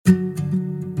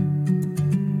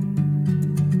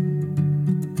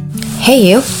Hey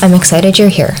you, I'm excited you're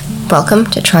here. Welcome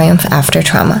to Triumph After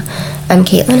Trauma. I'm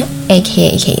Caitlin,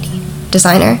 aka Katie,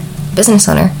 designer, business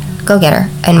owner, go-getter,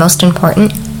 and most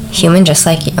important, human just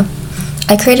like you.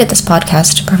 I created this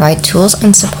podcast to provide tools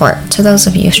and support to those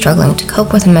of you struggling to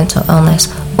cope with a mental illness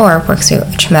or work through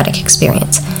a traumatic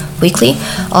experience. Weekly,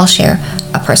 I'll share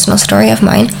a personal story of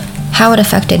mine, how it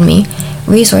affected me,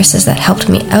 resources that helped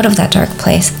me out of that dark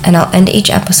place, and I'll end each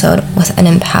episode with an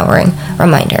empowering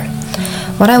reminder.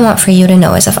 What I want for you to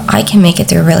know is if I can make it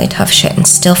through really tough shit and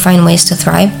still find ways to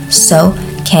thrive, so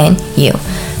can you.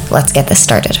 Let's get this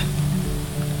started.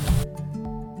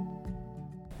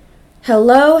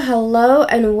 Hello,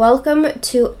 and welcome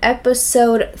to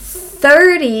episode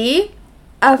 30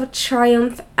 of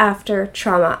Triumph After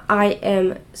Trauma. I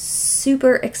am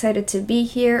super excited to be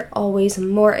here, always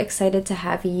more excited to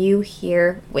have you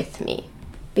here with me.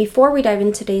 Before we dive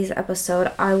into today's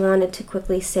episode, I wanted to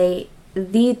quickly say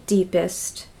the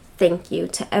deepest thank you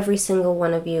to every single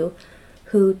one of you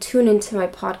who tune into my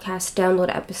podcast,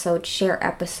 download episodes, share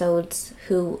episodes,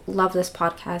 who love this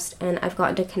podcast, and I've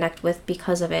gotten to connect with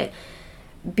because of it.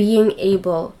 Being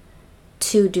able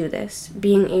to do this,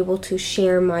 being able to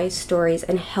share my stories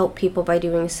and help people by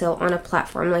doing so on a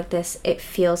platform like this, it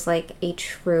feels like a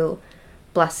true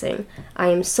blessing. I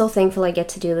am so thankful I get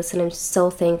to do this, and I'm so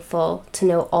thankful to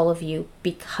know all of you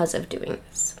because of doing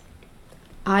this.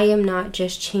 I am not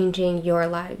just changing your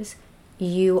lives,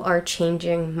 you are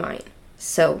changing mine.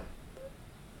 So,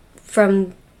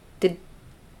 from the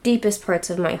deepest parts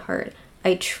of my heart,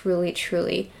 I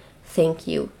truly thank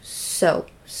you so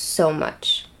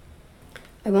much.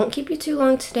 I won't keep you too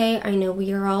long today. I know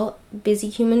we are all busy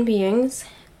human beings,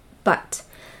 but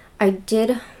I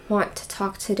did want to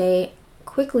talk today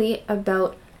quickly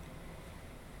about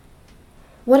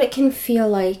what it can feel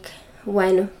like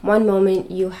when one moment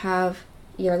you have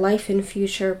your life and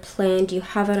future planned, you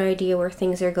have an idea where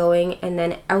things are going, and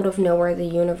then out of nowhere the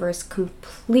universe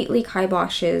completely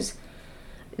kiboshes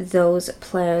those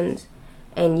plans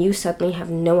and you suddenly have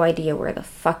no idea where the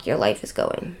fuck your life is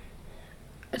going.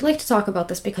 I'd like to talk about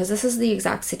this because this is the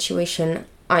exact situation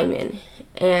I'm in,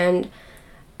 and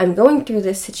I'm going through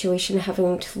this situation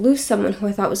having to lose someone who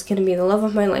I thought was going to be the love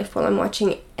of my life while I'm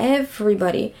watching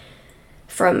everybody,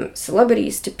 from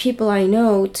celebrities to people I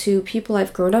know, to people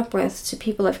I've grown up with, to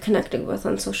people I've connected with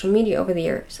on social media over the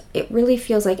years. It really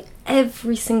feels like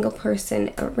every single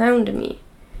person around me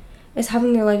is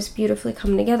having their lives beautifully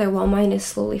come together while mine is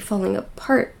slowly falling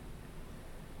apart.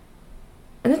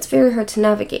 And that's very hard to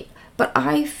navigate. But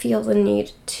I feel the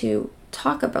need to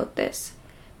talk about this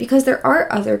because there are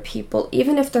other people,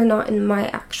 even if they're not in my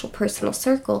actual personal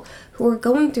circle, who are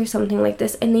going through something like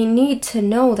this, and they need to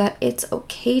know that it's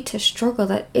okay to struggle,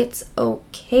 that it's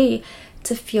okay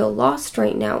to feel lost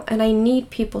right now, and I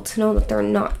need people to know that they're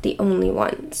not the only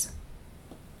ones.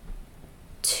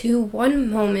 To one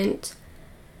moment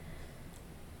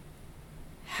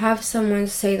have someone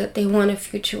say that they want a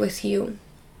future with you,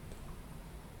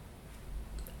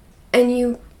 and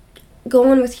you go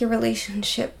on with your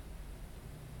relationship,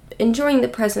 enjoying the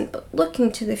present, but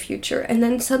looking to the future, and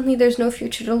then suddenly there's no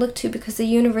future to look to because the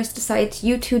universe decides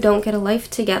you two don't get a life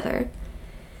together.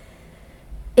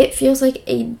 It feels like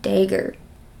a dagger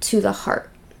to the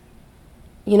heart.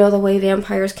 You know the way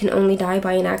vampires can only die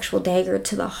by an actual dagger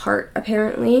to the heart,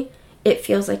 apparently? It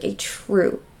feels like a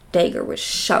true dagger was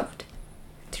shoved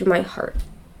through my heart.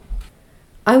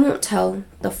 I won't tell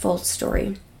the full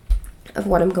story of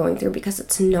what I'm going through because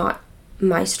it's not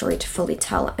my story to fully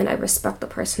tell, and I respect the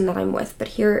person that I'm with, but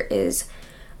here is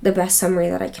the best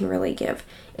summary that I can really give.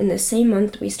 In the same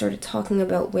month, we started talking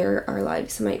about where our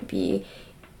lives might be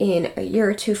in a year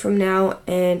or two from now,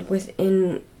 and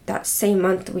within that same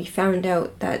month, we found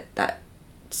out that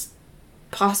that's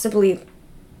possibly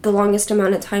the longest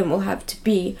amount of time we'll have to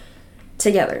be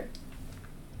together.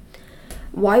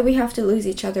 Why we have to lose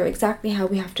each other, exactly how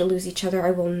we have to lose each other, I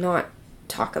will not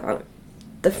talk about.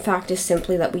 The fact is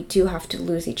simply that we do have to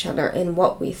lose each other, and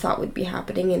what we thought would be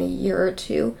happening in a year or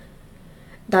two,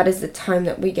 that is the time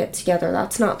that we get together.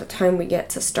 That's not the time we get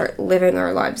to start living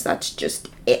our lives. That's just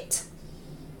it.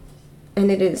 And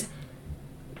it is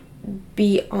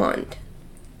beyond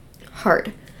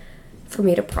hard for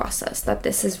me to process that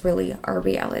this is really our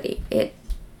reality.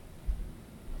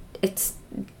 It's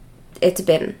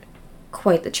been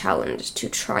quite the challenge to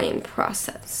try and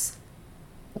process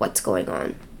what's going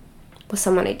on with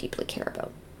someone I deeply care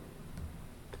about.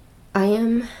 I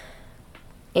am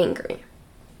angry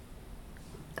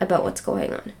about what's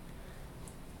going on,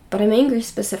 but I'm angry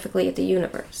specifically at the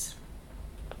universe.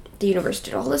 The universe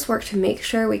did all this work to make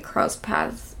sure we crossed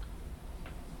paths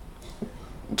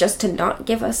just to not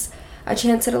give us a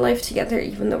chance at a life together,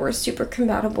 even though we're super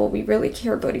compatible. We really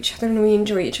care about each other and we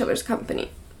enjoy each other's company.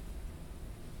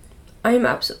 I am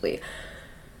absolutely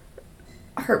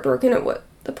heartbroken at what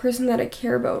the person that I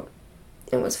care about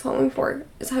and was falling for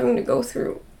is having to go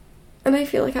through. And I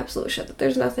feel like absolute shit that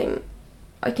there's nothing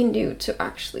I can do to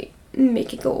actually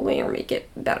make it go away or make it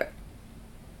better.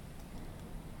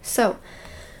 So,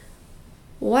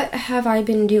 what have I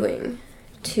been doing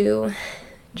to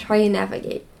try and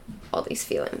navigate all these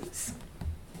feelings?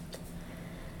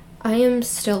 I am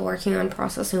still working on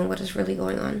processing what is really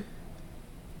going on.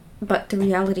 But the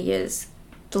reality is,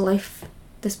 the life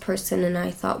this person and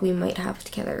I thought we might have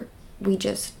together, we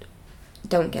just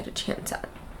don't get a chance at.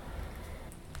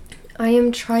 I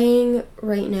am trying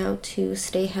right now to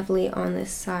stay heavily on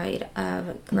this side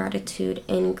of gratitude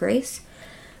and grace.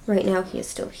 Right now he is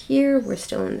still here, we're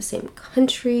still in the same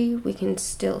country, we can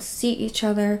still see each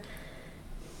other,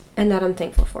 and that I'm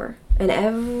thankful for. And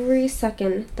every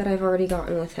second that I've already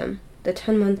gotten with him, the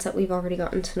 10 months that we've already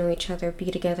gotten to know each other,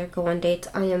 be together, go on dates,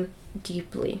 I am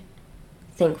deeply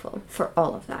thankful for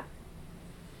all of that.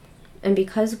 And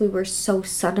because we were so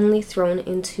suddenly thrown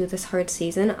into this hard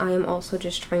season, I am also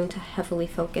just trying to heavily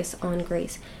focus on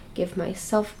grace. Give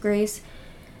myself grace,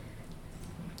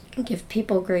 give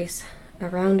people grace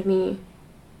around me.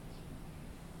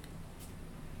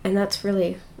 And that's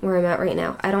really where I'm at right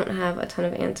now. I don't have a ton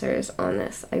of answers on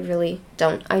this. I really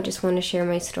don't. I just want to share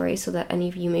my story so that any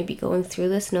of you may be going through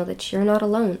this know that you're not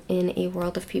alone in a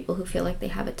world of people who feel like they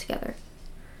have it together.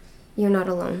 You're not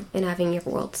alone in having your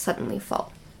world suddenly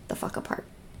fall the fuck apart.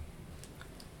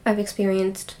 I've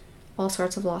experienced all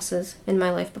sorts of losses in my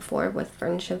life before, with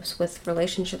friendships, with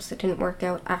relationships that didn't work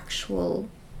out, actual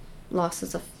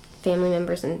losses of family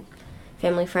members and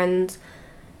family friends.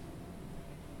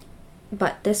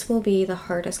 But this will be the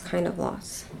hardest kind of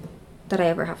loss that I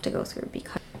ever have to go through,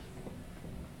 because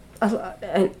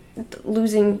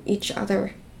losing each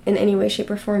other in any way,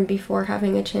 shape, or form before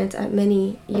having a chance at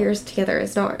many years together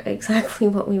is not exactly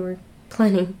what we were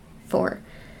planning for.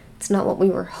 It's not what we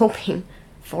were hoping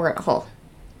for at all.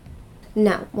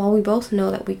 Now, while we both know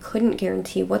that we couldn't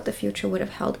guarantee what the future would have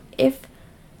held if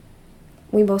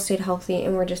we both stayed healthy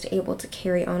and were just able to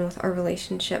carry on with our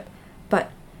relationship, but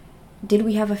did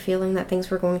we have a feeling that things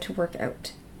were going to work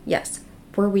out? Yes.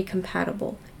 Were we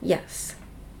compatible? Yes.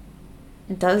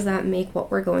 Does that make what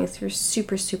we're going through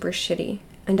super, super shitty?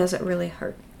 And does it really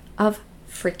hurt? Of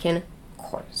freaking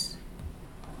course.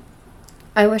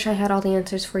 I wish I had all the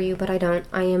answers for you, but I don't.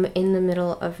 I am in the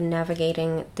middle of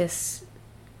navigating this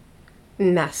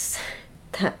mess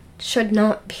that should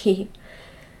not be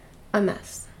a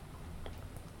mess.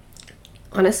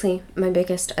 Honestly, my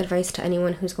biggest advice to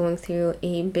anyone who's going through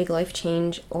a big life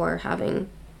change or having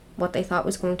what they thought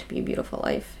was going to be a beautiful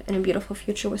life and a beautiful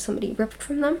future with somebody ripped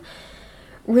from them,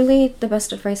 really the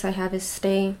best advice I have is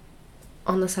stay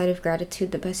on the side of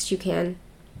gratitude the best you can.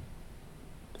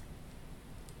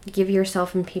 Give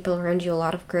yourself and people around you a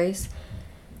lot of grace,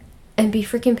 and be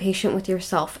freaking patient with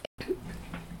yourself.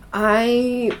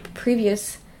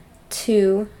 Previous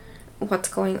to what's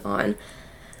going on,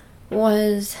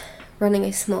 was running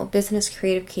a small business,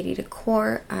 Creative Katie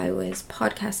Decor. I was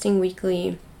podcasting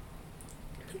weekly,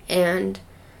 and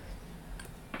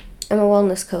I'm a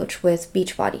wellness coach with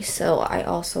Beachbody, so I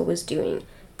also was doing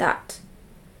that.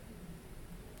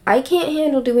 I can't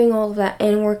handle doing all of that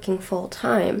and working full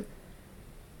time,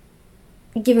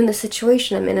 given the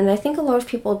situation I'm in, and I think a lot of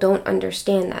people don't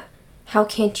understand that. How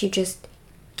can't you just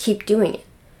keep doing it?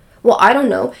 Well, I don't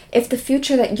know. If the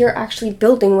future that you're actually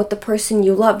building with the person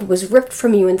you love was ripped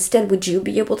from you instead, would you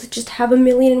be able to just have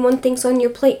 1,000,001 things on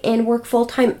your plate and work full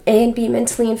time and be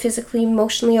mentally and physically,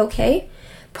 emotionally okay?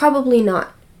 Probably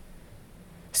not.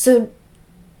 So,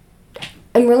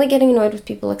 I'm really getting annoyed with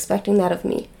people expecting that of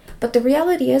me. But the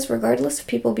reality is, regardless of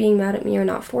people being mad at me or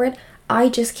not for it, I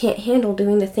just can't handle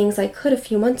doing the things I could a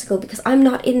few months ago because I'm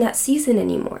not in that season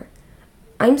anymore.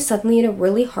 I'm suddenly in a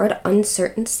really hard,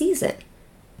 uncertain season.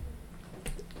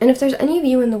 And if there's any of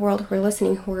you in the world who are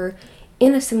listening who are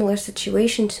in a similar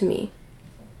situation to me,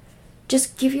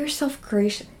 just give yourself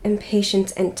grace and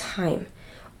patience and time.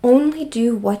 Only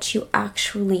do what you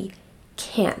actually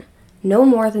can. No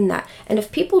more than that. And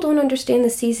if people don't understand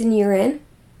the season you're in,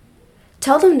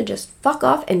 tell them to just fuck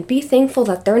off and be thankful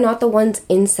that they're not the ones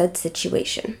in said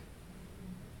situation.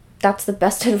 That's the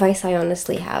best advice I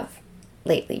honestly have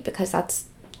lately, because that's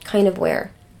kind of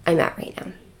where I'm at right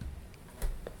now.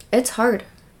 It's hard.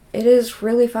 It is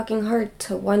really fucking hard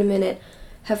to 1 minute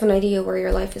have an idea where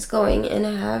your life is going and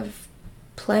have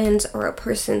plans or a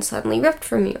person suddenly ripped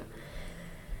from you.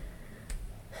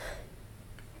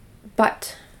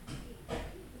 But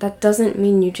that doesn't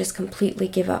mean you just completely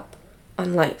give up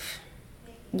on life.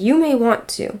 You may want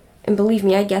to, and believe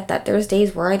me, I get that. There's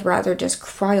days where I'd rather just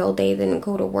cry all day than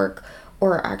go to work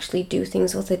or actually do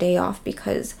things with a day off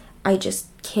because I just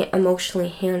can't emotionally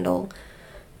handle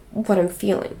what I'm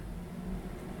feeling.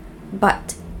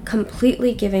 But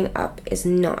completely giving up is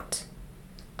not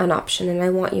an option, and I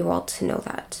want you all to know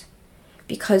that.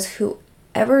 Because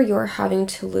whoever you're having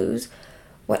to lose,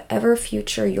 whatever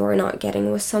future you're not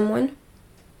getting with someone,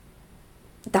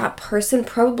 that person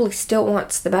probably still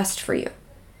wants the best for you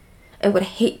and would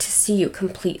hate to see you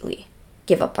completely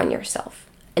give up on yourself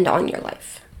and on your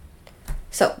life.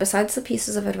 So, besides the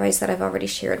pieces of advice that I've already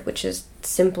shared, which is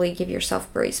simply give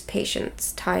yourself grace,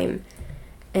 patience, time,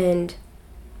 and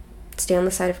stay on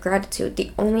the side of gratitude,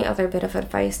 the only other bit of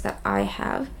advice that I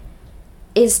have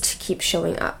is to keep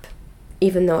showing up,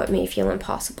 even though it may feel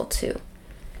impossible to.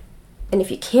 And if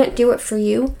you can't do it for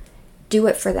you, do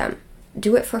it for them.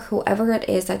 Do it for whoever it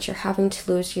is that you're having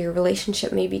to lose, your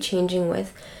relationship may be changing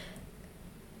with.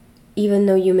 Even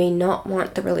though you may not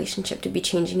want the relationship to be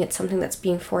changing, it's something that's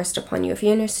being forced upon you. If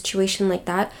you're in a situation like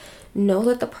that, know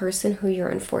that the person who you're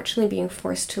unfortunately being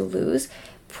forced to lose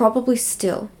probably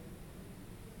still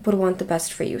would want the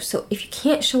best for you. So if you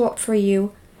can't show up for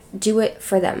you, do it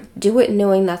for them. Do it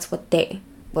knowing that's what they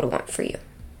would want for you.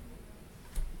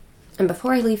 And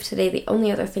before I leave today, the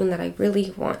only other thing that I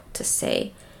really want to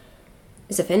say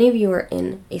is if any of you are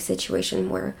in a situation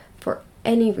where for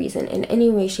any reason, in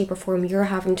any way, shape, or form, you're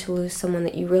having to lose someone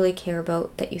that you really care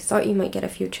about, that you thought you might get a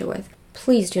future with,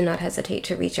 please do not hesitate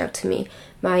to reach out to me.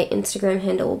 My Instagram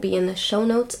handle will be in the show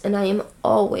notes, and I am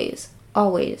always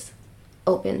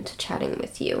open to chatting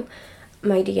with you.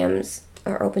 My DMs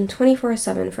are open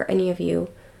 24/7 for any of you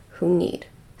who need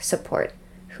support,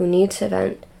 who need to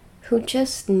vent, who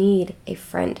just need a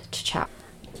friend to chat.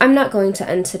 I'm not going to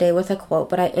end today with a quote,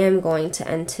 but I am going to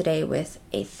end today with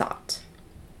a thought.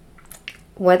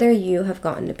 Whether you have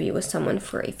gotten to be with someone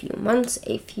for a few months,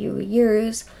 a few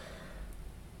years,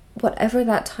 whatever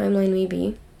that timeline may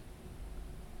be,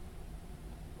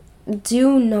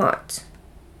 do not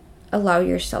allow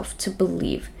yourself to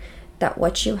believe that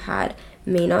what you had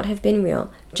may not have been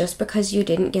real just because you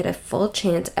didn't get a full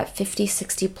chance at 50,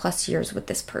 60 plus years with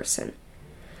this person.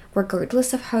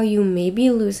 Regardless of how you may be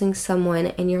losing someone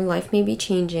and your life may be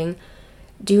changing,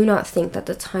 do not think that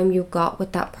the time you got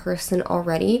with that person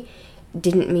already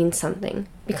didn't mean something,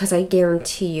 because I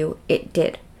guarantee you it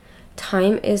did.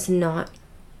 Time is not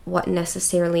what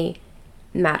necessarily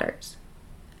matters.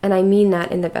 And I mean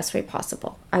that in the best way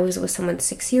possible. I was with someone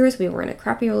 6 years, we were in a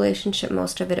crappy relationship,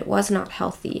 most of it was not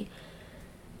healthy.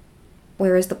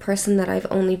 Whereas the person that I've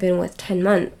only been with 10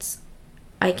 months,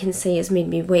 I can say has made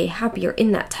me way happier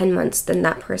in that 10 months than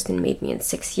that person made me in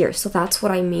 6 years. So that's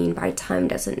what I mean by time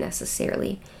doesn't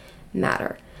necessarily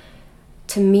matter.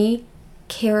 To me,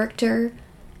 character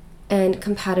and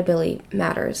compatibility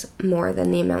matters more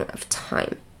than the amount of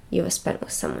time you have spent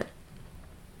with someone.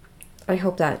 I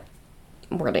hope that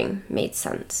wording made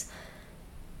sense.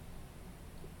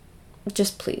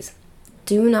 Just please,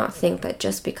 do not think that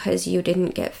just because you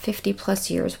didn't get 50 plus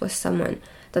years with someone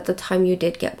that the time you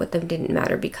did get with them didn't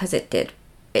matter, because it did.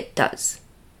 It does.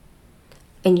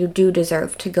 And you do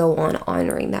deserve to go on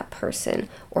honoring that person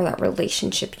or that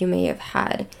relationship you may have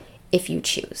had if you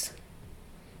choose.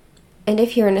 And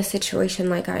if you're in a situation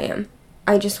like I am,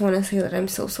 I just want to say that I'm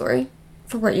so sorry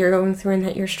for what you're going through and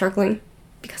that you're struggling,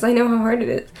 because I know how hard it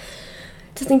is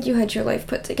to think you had your life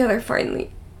put together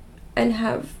finally and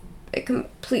have it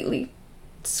completely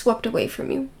swept away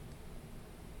from you.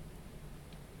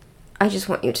 I just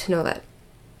want you to know that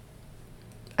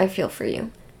I feel for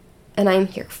you, and I'm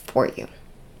here for you.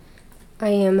 I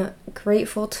am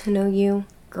grateful to know you,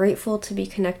 grateful to be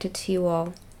connected to you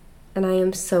all, and I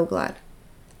am so glad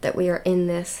that we are in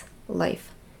this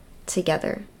life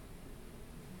together.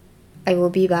 I will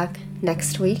be back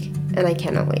next week, and I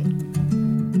cannot wait.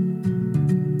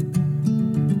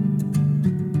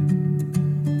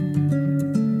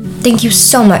 Thank you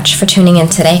so much for tuning in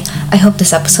today. I hope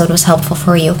this episode was helpful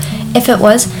for you. If it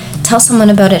was, tell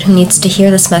someone about it who needs to hear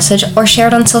this message, or share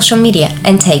it on social media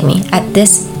and tag me at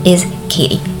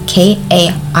ThisIsKaitey,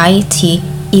 Kaitey,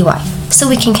 so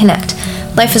we can connect.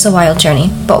 Life is a wild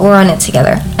journey, but we're on it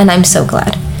together, and I'm so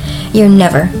glad. You're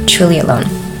never truly alone.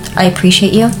 I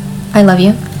appreciate you, I love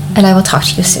you, and I will talk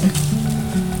to you soon.